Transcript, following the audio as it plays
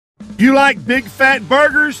You like big fat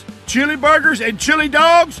burgers, chili burgers, and chili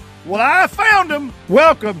dogs? Well, I found them.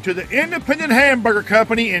 Welcome to the Independent Hamburger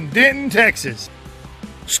Company in Denton, Texas.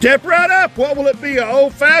 Step right up. What will it be? An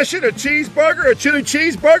old-fashioned, a cheeseburger, a chili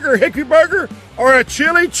cheeseburger, a hickory burger, or a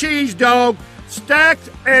chili cheese dog stacked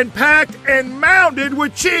and packed and mounded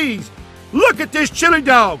with cheese? Look at this chili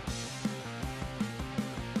dog.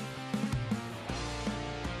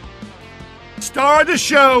 Star of the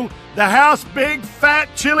show, the house big fat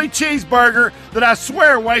chili cheeseburger that I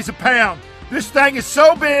swear weighs a pound. This thing is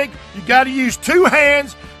so big, you gotta use 2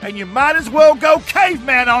 hands, and you might as well go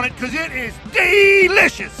caveman on it because it is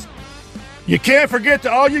delicious. You can't forget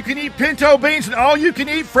the all-you-can-eat pinto beans and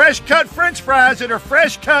all-you-can-eat fresh-cut French fries that are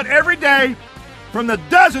fresh cut every day from the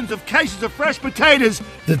dozens of cases of fresh potatoes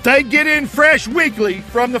that they get in fresh weekly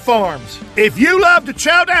from the farms. If you love to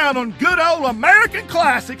chow down on good old American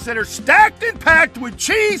classics that are stacked and packed with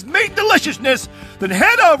cheese meat deliciousness, then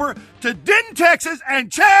head over to Denton, Texas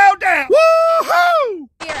and chow down. Woohoo!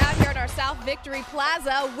 We are out here at our South Victory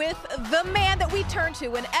Plaza with the man that we turn to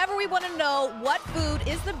whenever we want to know what food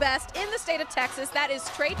is the best in the state of Texas. That is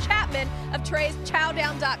Trey Chapman of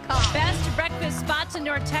Trey'sChowdown.com. Best breakfast spots in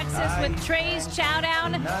North Texas with Trey's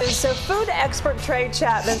Chowdown. So food expert Trey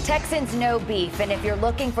Chapman. Texans know beef, and if you're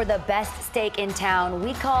looking for the best steak in town,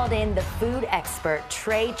 we called in the food expert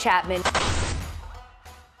Trey Chapman.